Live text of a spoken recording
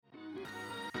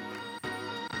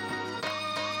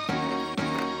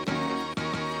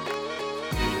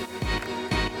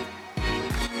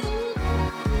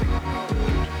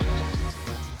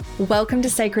Welcome to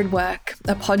Sacred Work,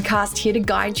 a podcast here to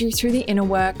guide you through the inner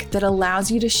work that allows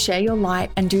you to share your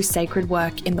light and do sacred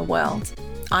work in the world.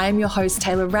 I am your host,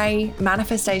 Taylor Ray,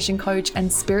 manifestation coach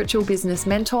and spiritual business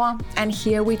mentor, and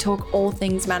here we talk all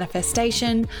things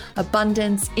manifestation,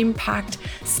 abundance, impact,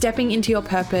 stepping into your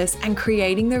purpose, and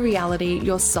creating the reality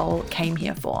your soul came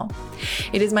here for.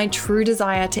 It is my true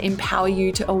desire to empower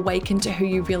you to awaken to who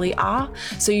you really are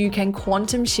so you can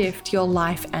quantum shift your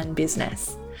life and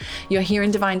business. You're here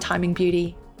in divine timing,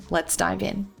 beauty. Let's dive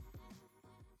in.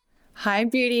 Hi,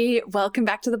 beauty. Welcome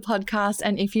back to the podcast.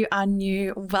 And if you are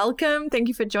new, welcome. Thank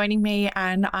you for joining me.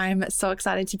 And I'm so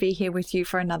excited to be here with you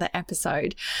for another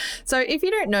episode. So if you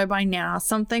don't know by now,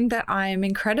 something that I'm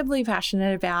incredibly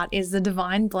passionate about is the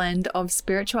divine blend of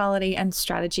spirituality and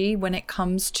strategy when it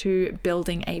comes to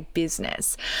building a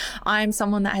business. I'm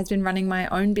someone that has been running my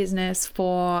own business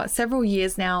for several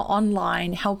years now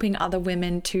online, helping other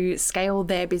women to scale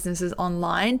their businesses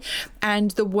online. And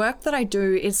the work that I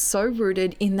do is so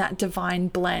rooted in that divine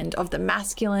blend of the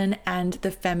masculine and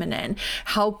the feminine,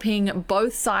 helping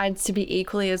both sides to be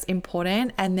equally as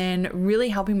important, and then really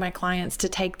helping my clients to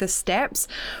take the steps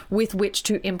with which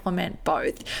to implement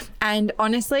both. And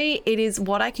honestly, it is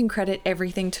what I can credit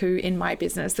everything to in my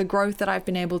business. The growth that I've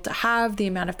been able to have, the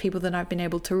amount of people that I've been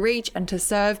able to reach and to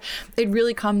serve, it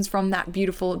really comes from that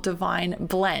beautiful divine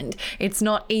blend. It's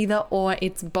not either or,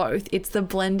 it's both. It's the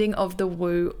blending of the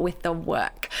woo with the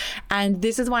work. And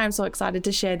this is why I'm so excited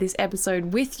to share this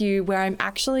episode with you, where I'm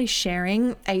actually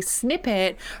sharing a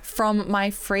snippet from my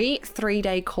free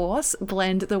 3-day course,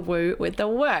 Blend the Woo with the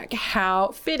Work. How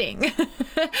fitting.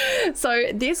 So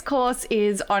this course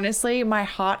is honestly my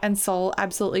heart and soul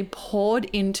absolutely poured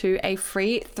into a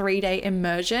free 3-day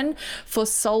immersion for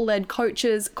soul-led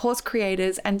coaches, course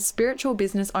creators, and spiritual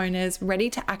business owners ready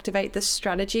to activate the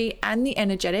strategy and the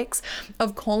energetics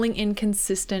of calling in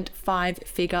consistent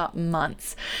 5-figure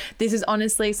months. This is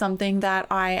honestly something that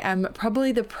I am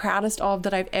probably the proudest of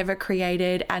that I've ever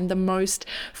created, and the most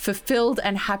fulfilled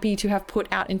and happy to have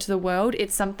put out into the world.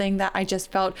 It's something that I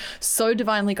just felt so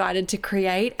divinely guided to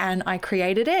create, and I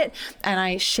created it and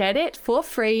I shared it for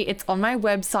free. It's on my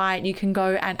website. You can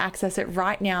go and access it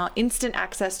right now, instant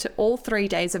access to all 3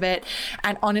 days of it.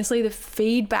 And honestly, the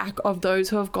feedback of those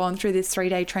who have gone through this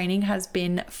 3-day training has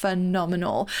been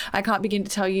phenomenal. I can't begin to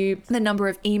tell you the number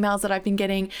of emails that I've been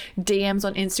getting, DMs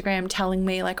on Instagram telling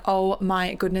me like, oh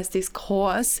my goodness, this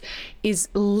course is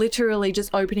literally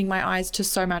just opening my eyes to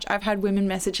so much. I've had women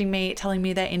messaging me telling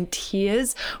me they're in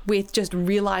tears with just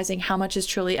realizing how much is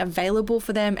truly available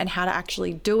for them and how to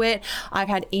actually do it. I've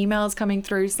had emails coming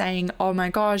through saying, oh my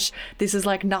gosh, this is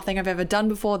like nothing I've ever done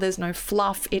before. There's no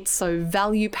fluff. It's so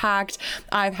value packed.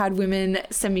 I've had women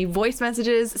send me voice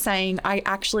messages saying, I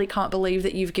actually can't believe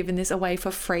that you've given this away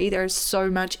for free. There's so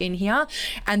much in here.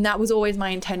 And that was always my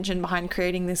intention behind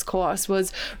creating this course,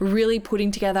 was really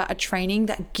putting together a training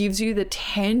that gives you the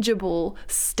tangible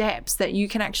steps that you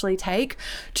can actually take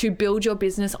to build your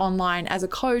business online as a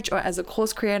coach or as a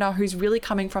course creator who's really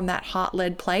coming from that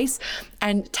heart-led place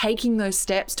and taking those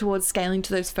steps towards scaling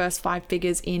to those first 5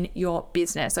 figures in your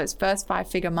business, those first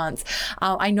 5-figure months.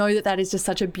 I know that is just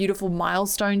such a beautiful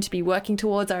milestone to be working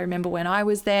towards. I remember when I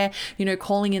was there,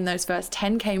 calling in those first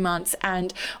 10K months,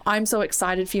 and I'm so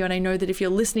excited for you. And I know that if you're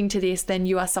listening to this, then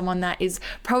you are someone that is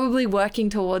probably working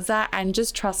towards that, and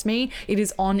just trust me, it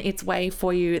is on its way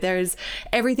for you.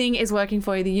 Everything is working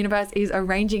for you. The universe is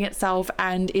arranging itself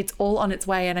and it's all on its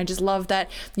way. And I just love that,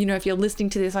 if you're listening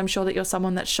to this, I'm sure that you're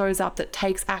someone that shows up, that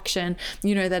takes action,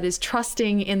 that is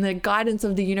trusting in the guidance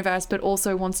of the universe, but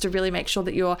also wants to really make sure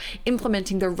that you're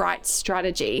implementing the right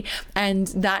strategy. And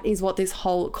that is what this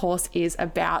whole course is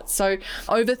about. So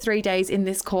over 3 days in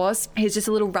this course, here's just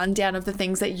a little rundown of the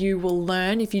things that you will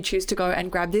learn if you choose to go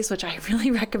and grab this, which I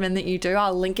really recommend that you do.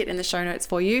 I'll link it in the show notes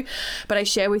for you. But I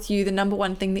share with you the number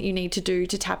one thing that you need to do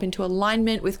to tap into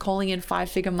alignment with calling in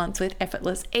 5-figure months with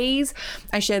effortless ease.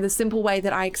 I share the simple way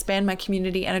that I expand my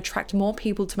community and attract more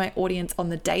people to my audience on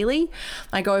the daily.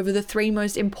 I go over the 3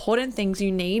 most important things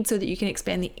you need so that you can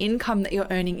expand the income that you're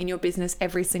earning in your business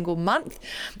every single month,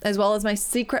 as well as my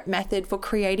secret method for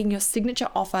creating your signature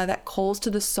offer that calls to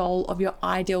the soul of your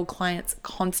ideal clients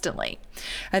constantly.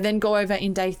 I then go over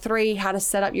in day 3 how to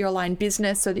set up your aligned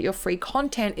business so that your free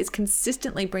content is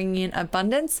consistently bringing in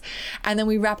abundance. And then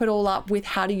we wrap it all up with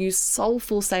how to use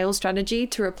soulful sales strategy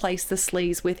to replace the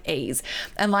sleaze with ease.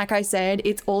 And like I said,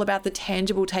 it's all about the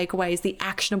tangible takeaways, the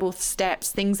actionable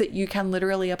steps, things that you can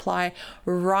literally apply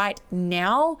right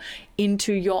now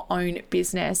into your own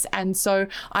business. And so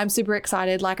I'm super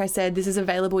excited. Like I said, this is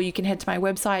available. You can head to my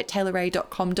website,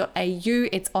 taylorrae.com.au.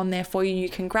 It's on there for you. You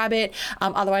can grab it.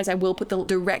 Otherwise, I will put the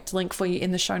direct link for you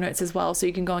in the show notes as well, so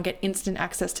you can go and get instant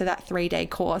access to that 3-day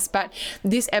course. But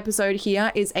this episode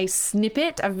here is a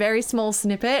snippet, a very small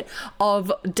snippet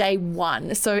of day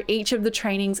 1. So each of the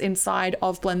trainings inside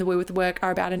of Blend the Woo with Work are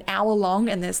about an hour long,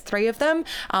 and there's 3 of them.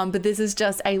 But this is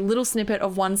just a little snippet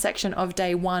of one section of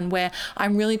day 1 where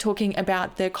I'm really talking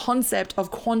about the concept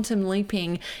of quantum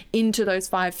leaping into those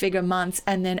 5-figure months,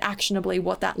 and then actionably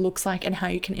what that looks like and how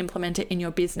you can implement it in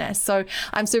your business. So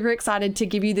I'm super excited to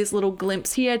give you this little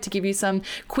glimpse here, to give you some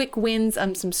quick wins,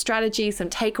 some strategies, some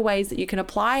takeaways that you can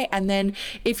apply. And then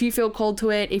if you feel called to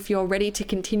it, if you're ready to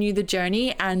continue the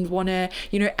journey and want to,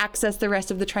 access the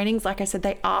rest of the trainings, like I said,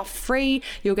 they are free.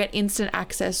 You'll get instant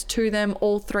access to them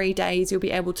all 3 days. You'll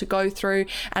be able to go through,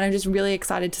 and I'm just really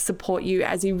excited to support you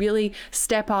as you really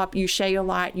step up, you share your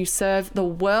light, you serve the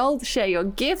world, share your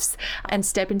gifts, and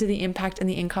step into the impact and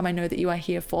the income I know that you are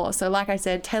here for. So like I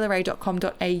said,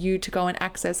 taylorrae.com.au to go and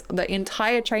access the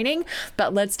entire training,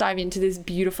 but let's dive into this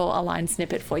beautiful aligned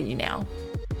snippet for you now.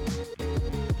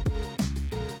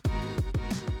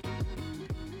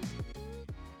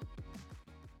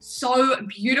 So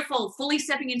beautiful, fully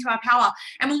stepping into our power.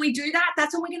 And when we do that,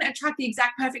 that's when we're going to attract the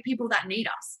exact perfect people that need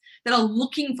us, that are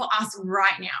looking for us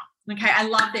right now. Okay, I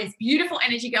love this. Beautiful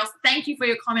energy, girls. Thank you for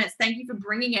your comments. Thank you for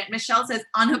bringing it. Michelle says,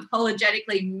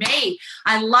 unapologetically me.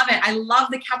 I love it. I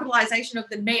love the capitalization of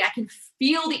the me. I can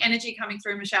feel the energy coming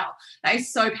through, Michelle. That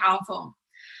is so powerful.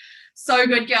 So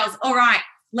good, girls. All right,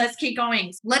 let's keep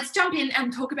going. Let's jump in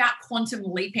and talk about quantum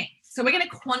leaping. So we're going to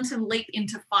quantum leap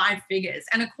into 5 figures.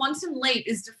 And a quantum leap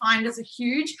is defined as a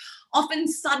huge, often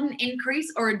sudden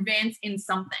increase or advance in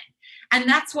something. And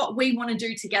that's what we want to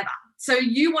do together. So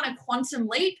you want to quantum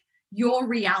leap your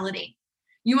reality.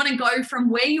 You want to go from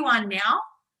where you are now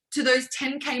to those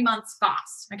 10K months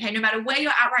fast. Okay, no matter where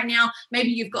you're at right now, maybe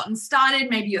you've gotten started,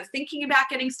 maybe you're thinking about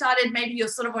getting started, maybe you're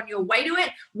sort of on your way to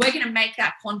it, we're going to make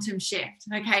that quantum shift,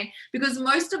 okay? Because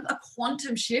most of a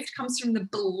quantum shift comes from the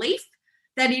belief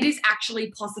that it is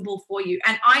actually possible for you.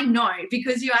 And I know,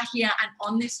 because you are here and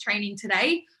on this training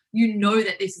today, you know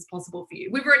that this is possible for you.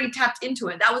 We've already tapped into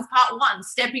it. That was part 1,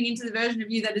 stepping into the version of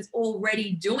you that is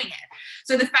already doing it.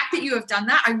 So the fact that you have done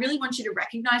that, I really want you to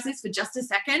recognize this for just a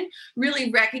second. Really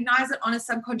recognize it on a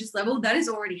subconscious level. That is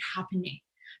already happening.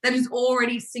 That is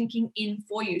already sinking in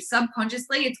for you.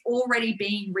 Subconsciously, it's already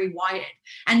being rewired.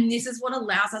 And this is what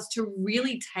allows us to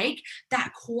really take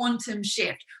that quantum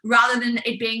shift. Rather than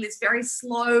it being this very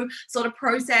slow sort of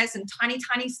process and tiny,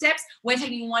 tiny steps, we're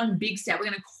taking one big step.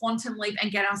 We're going to quantum leap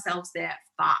and get ourselves there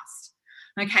fast.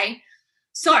 Okay?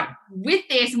 So with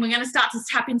this, and we're going to start to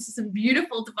tap into some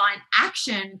beautiful divine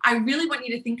action, I really want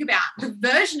you to think about the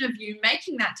version of you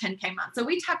making that 10K month. So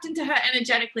we tapped into her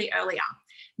energetically earlier.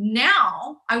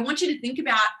 Now, I want you to think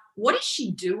about, what is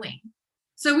she doing?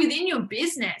 So within your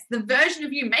business, the version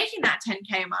of you making that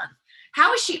 10K a month,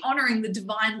 how is she honoring the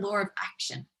divine law of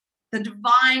action? The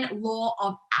divine law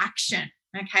of action,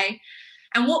 okay?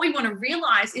 And what we want to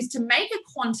realize is, to make a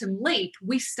quantum leap,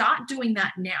 we start doing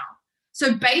that now.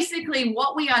 So basically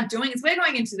what we are doing is we're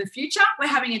going into the future. We're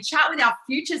having a chat with our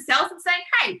future selves and saying,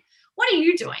 hey, what are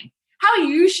you doing? How are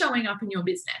you showing up in your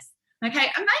business?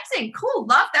 Okay, amazing, cool,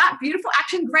 love that, beautiful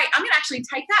action, great. I'm gonna actually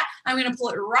take that, I'm gonna pull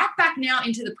it right back now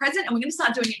into the present, and we're gonna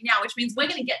start doing it now, which means we're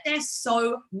gonna get there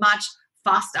so much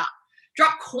faster.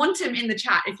 Drop quantum in the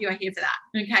chat if you are here for that,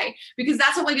 okay? Because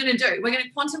that's what we're gonna do. We're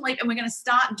gonna quantum leap and we're gonna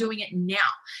start doing it now.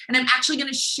 And I'm actually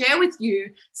gonna share with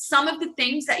you some of the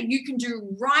things that you can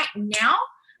do right now.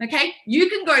 Okay, you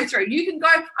can go through,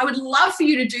 I would love for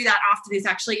you to do that after this,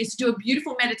 actually, is to do a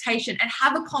beautiful meditation and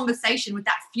have a conversation with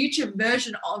that future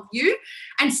version of you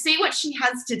and see what she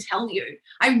has to tell you.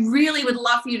 I really would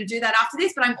love for you to do that after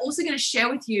this, but I'm also going to share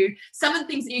with you some of the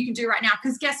things that you can do right now,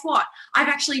 because guess what? I've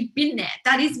actually been there.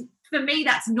 That is, for me,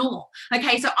 that's normal.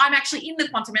 Okay, so I'm actually in the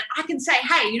quantum and I can say,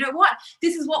 hey, you know what?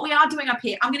 This is what we are doing up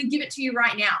here. I'm going to give it to you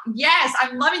right now. Yes,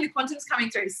 I'm loving the quantums coming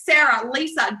through. Sarah,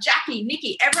 Lisa, Jackie,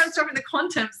 Nikki, everyone's dropping the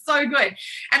quantum. So good.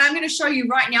 And I'm going to show you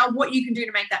right now what you can do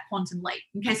to make that quantum leap.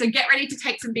 Okay, so get ready to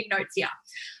take some big notes here.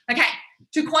 Okay,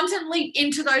 to quantum leap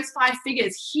into those 5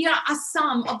 figures, here are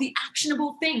some of the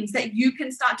actionable things that you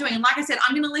can start doing. And like I said,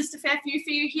 I'm going to list a fair few for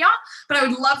you here, but I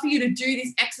would love for you to do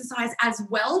this exercise as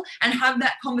well and have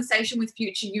that conversation with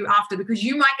future you after, because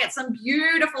you might get some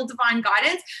beautiful divine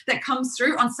guidance that comes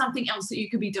through on something else that you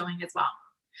could be doing as well.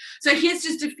 So here's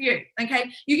just a few,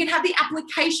 okay? You can have the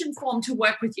application form to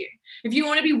work with you. If you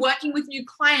want to be working with new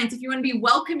clients, if you want to be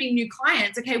welcoming new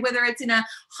clients, okay, whether it's in a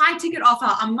high ticket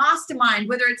offer, a mastermind,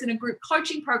 whether it's in a group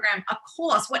coaching program, a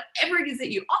course, whatever it is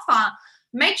that you offer,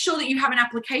 make sure that you have an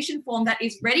application form that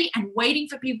is ready and waiting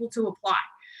for people to apply.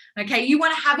 Okay, you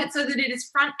want to have it so that it is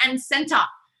front and center.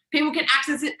 People can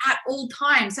access it at all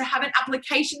times. So have an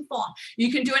application form.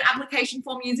 You can do an application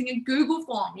form using a Google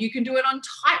form. You can do it on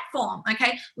Typeform,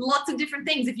 okay? Lots of different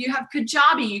things. If you have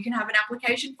Kajabi, you can have an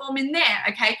application form in there,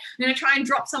 okay? I'm going to try and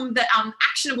drop some of the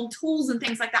actionable tools and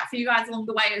things like that for you guys along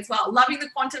the way as well. Loving the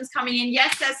quantums coming in.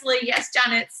 Yes, Cecily. Yes,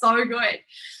 Janet. So good.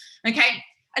 Okay.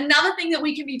 Another thing that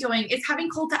we can be doing is having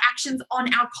call to actions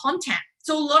on our content.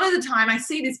 So a lot of the time, I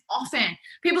see this often.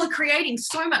 People are creating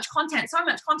so much content.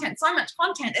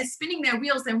 They're spinning their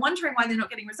wheels. They're wondering why they're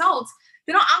not getting results.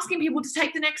 They're not asking people to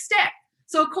take the next step.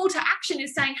 So a call to action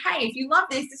is saying, hey, if you love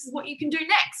this, this is what you can do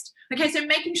next. Okay, so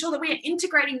making sure that we are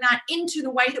integrating that into the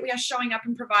way that we are showing up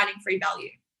and providing free value.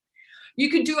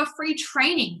 You could do a free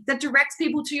training that directs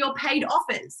people to your paid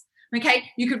offers.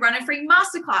 Okay, you could run a free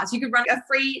masterclass. You could run a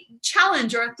free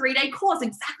challenge or a 3-day course,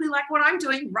 exactly like what I'm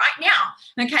doing right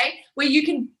now. Okay, where you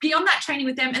can be on that training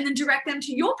with them and then direct them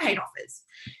to your paid offers.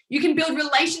 You can build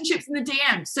relationships in the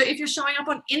DMs. So if you're showing up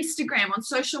on Instagram, on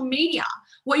social media,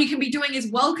 what you can be doing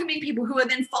is welcoming people who are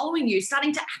then following you,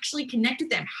 starting to actually connect with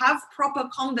them, have proper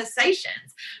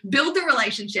conversations, build the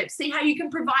relationship, see how you can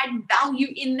provide value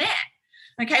in there.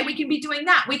 Okay, we can be doing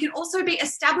that. We can also be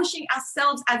establishing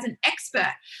ourselves as an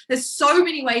expert. There's so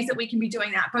many ways that we can be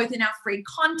doing that, both in our free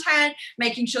content,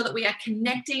 making sure that we are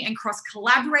connecting and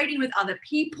cross-collaborating with other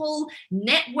people,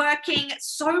 networking,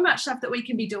 so much stuff that we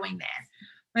can be doing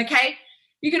there. Okay,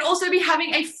 you can also be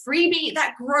having a freebie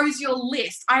that grows your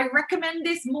list. I recommend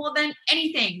this more than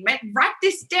anything. Write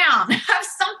this down. Have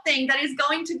something that is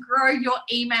going to grow your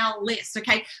email list,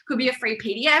 okay? Could be a free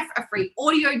PDF, a free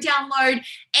audio download,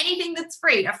 anything that's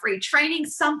free, a free training,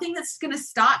 something that's going to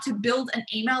start to build an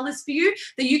email list for you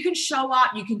that you can show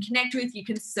up, you can connect with, you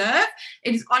can serve.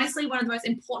 It is honestly one of the most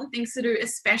important things to do,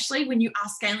 especially when you are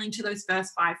scaling to those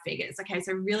first 5 figures, okay?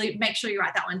 So really make sure you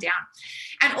write that one down.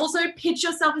 And also pitch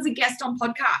yourself as a guest on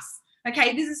podcasts.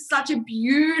 Okay, this is such a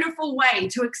beautiful way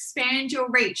to expand your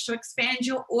reach, to expand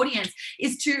your audience,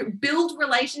 is to build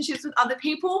relationships with other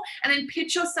people and then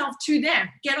pitch yourself to them.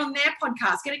 Get on their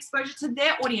podcast, get exposure to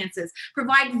their audiences,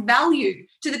 provide value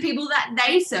to the people that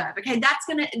they serve. Okay, that's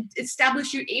going to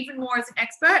establish you even more as an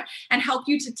expert and help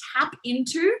you to tap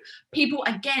into people,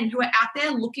 again, who are out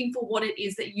there looking for what it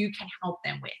is that you can help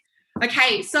them with.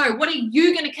 Okay, so what are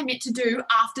you going to commit to do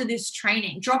after this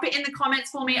training? Drop it in the comments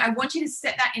for me. I want you to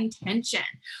set that intention.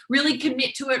 Really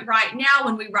commit to it right now.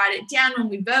 When we write it down, when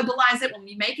we verbalize it, when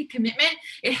we make a commitment,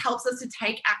 it helps us to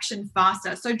take action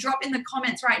faster. So drop in the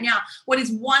comments right now, what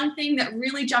is one thing that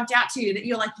really jumped out to you that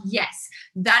you're like, yes,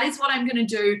 that is what I'm going to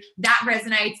do. That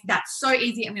resonates. That's so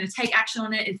easy. I'm going to take action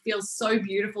on it. It feels so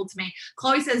beautiful to me.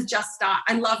 Chloe says, just start.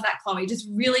 I love that, Chloe. Just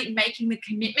really making the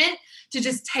commitment to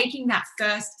just taking that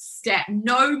first step.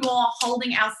 No more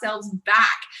holding ourselves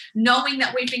back, knowing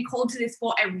that we've been called to this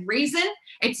for a reason.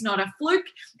 It's not a fluke.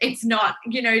 It's not,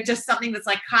 just something that's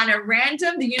like kind of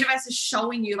random. The universe is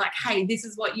showing you like, hey, this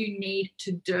is what you need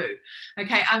to do.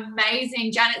 Okay,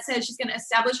 amazing. Janet says she's going to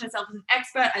establish herself as an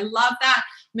expert. I love that.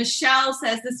 Michelle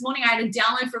says, this morning I had a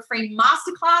download for a free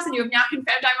masterclass and you have now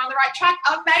confirmed I'm on the right track.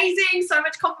 Amazing. So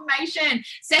much confirmation.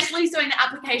 Cecily's doing the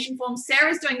application form.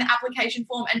 Sarah's doing the application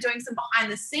form and doing some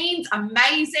behind the scenes.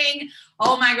 Amazing.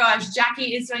 Oh my gosh,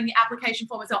 Jackie is doing the application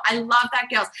form as well. I love that,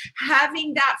 girls.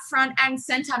 Having that front and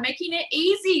center, making it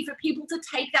easy for people to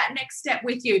take that next step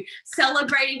with you,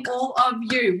 celebrating all of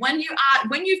you. When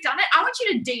you've done it, I want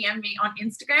you to DM me on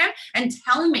Instagram and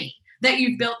tell me that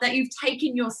you've built, that you've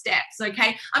taken your steps,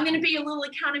 okay? I'm going to be a little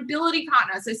accountability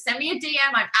partner. So send me a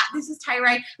DM. I'm at This Is Tay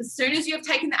Ray. As soon as you have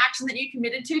taken the action that you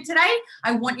committed to today,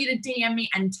 I want you to DM me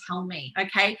and tell me,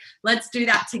 okay? Let's do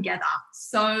that together.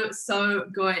 So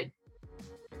good.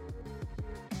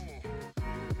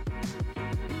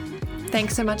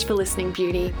 Thanks so much for listening,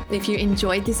 beauty. If you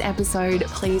enjoyed this episode,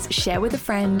 please share with a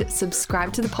friend,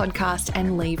 subscribe to the podcast,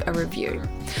 and leave a review.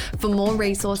 For more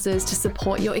resources to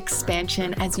support your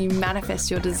expansion as you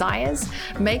manifest your desires,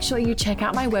 make sure you check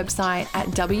out my website at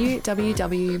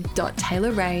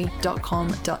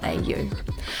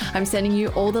www.taylorray.com.au. I'm sending you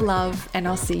all the love, and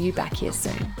I'll see you back here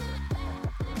soon.